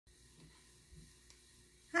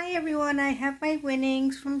Hi everyone, I have my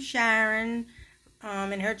winnings from Sharon,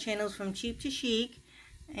 and her channel's From Cheap to Chic,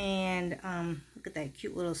 and look at that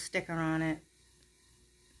cute little sticker on it,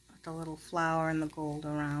 with the little flower and the gold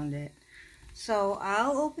around it. So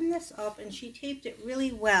I'll open this up, and she taped it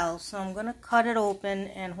really well, so I'm going to cut it open,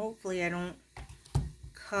 and hopefully I don't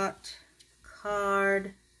cut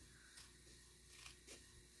card.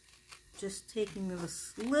 Just taking the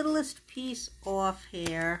littlest piece off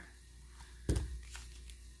here.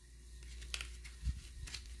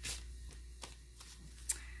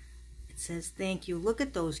 Says thank you. Look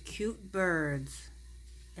at those cute birds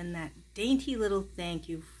and that dainty little thank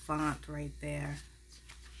you font right there.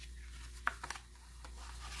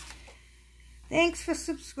 Thanks for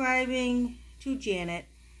subscribing to Janet,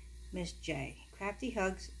 Miss J. Crafty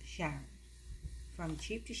Hugs, Sharon. From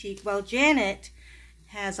Cheap to Chic. Well, Janet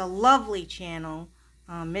has a lovely channel,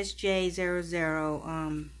 Miss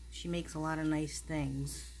J00. She makes a lot of nice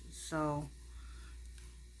things. So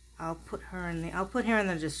I'll put her in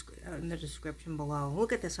the description below.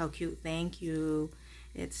 Look at this, how cute. Thank you,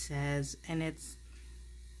 it says,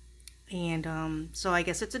 so I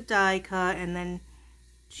guess it's a die cut, and then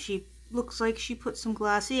she looks like she put some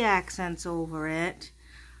glossy accents over it.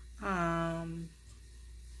 Let me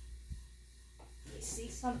see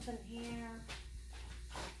something here.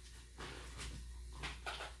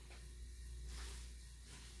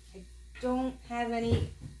 I don't have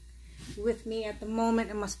any with me at the moment.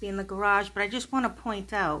 It must be in the garage, but I just want to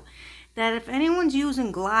point out that if anyone's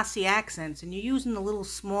using glossy accents and you're using the little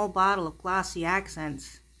small bottle of glossy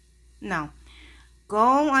accents, no, go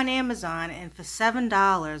on Amazon, and for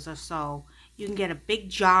 $7 or so you can get a big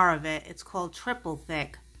jar of it. It's called triple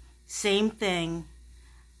thick, same thing,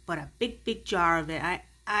 but a big jar of it.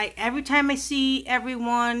 I every time I see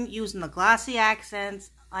everyone using the glossy accents,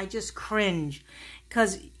 I just cringe,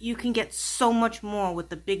 because you can get so much more with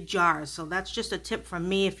the big jars. So that's just a tip from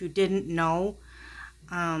me if you didn't know.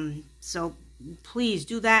 So please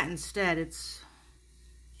do that instead. It's,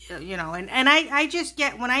 you know, and I just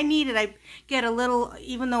get, when I need it, I get a little,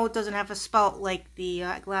 even though it doesn't have a spout like the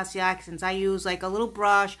glossy accents, I use like a little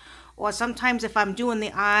brush, or sometimes if I'm doing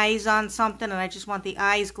the eyes on something and I just want the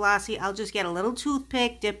eyes glossy, I'll just get a little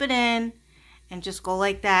toothpick, dip it in, and just go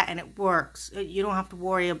like that, and it works. You don't have to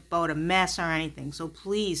worry about a mess or anything. So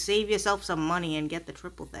please save yourself some money and get the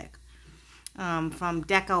triple thick from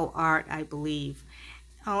Deco Art, I believe.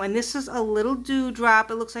 Oh, and this is a little dewdrop.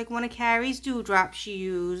 It looks like one of Carrie's dewdrops she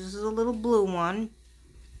used. This is a little blue one.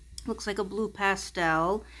 Looks like a blue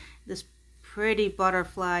pastel. This pretty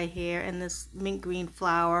butterfly here and this mint green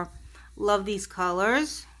flower. Love these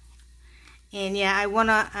colors. And yeah, I want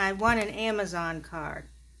an Amazon card.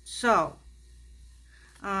 So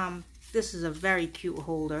this is a very cute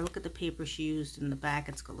holder. Look at the paper she used in the back.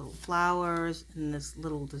 It's got little flowers and this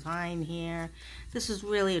little design here. This is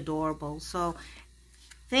really adorable. So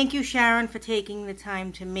thank you, Sharon, for taking the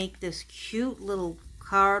time to make this cute little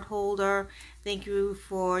card holder. Thank you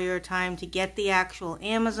for your time to get the actual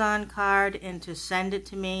Amazon card and to send it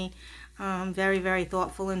to me. Very, very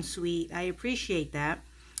thoughtful and sweet. I appreciate that.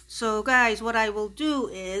 So guys, what I will do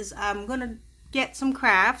is I'm going to get some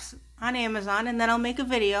crafts on Amazon, and then I'll make a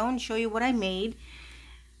video and show you what I made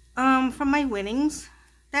from my winnings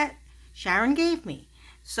that Sharon gave me.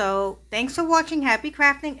 So thanks for watching. Happy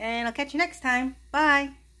crafting, and I'll catch you next time.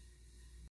 Bye.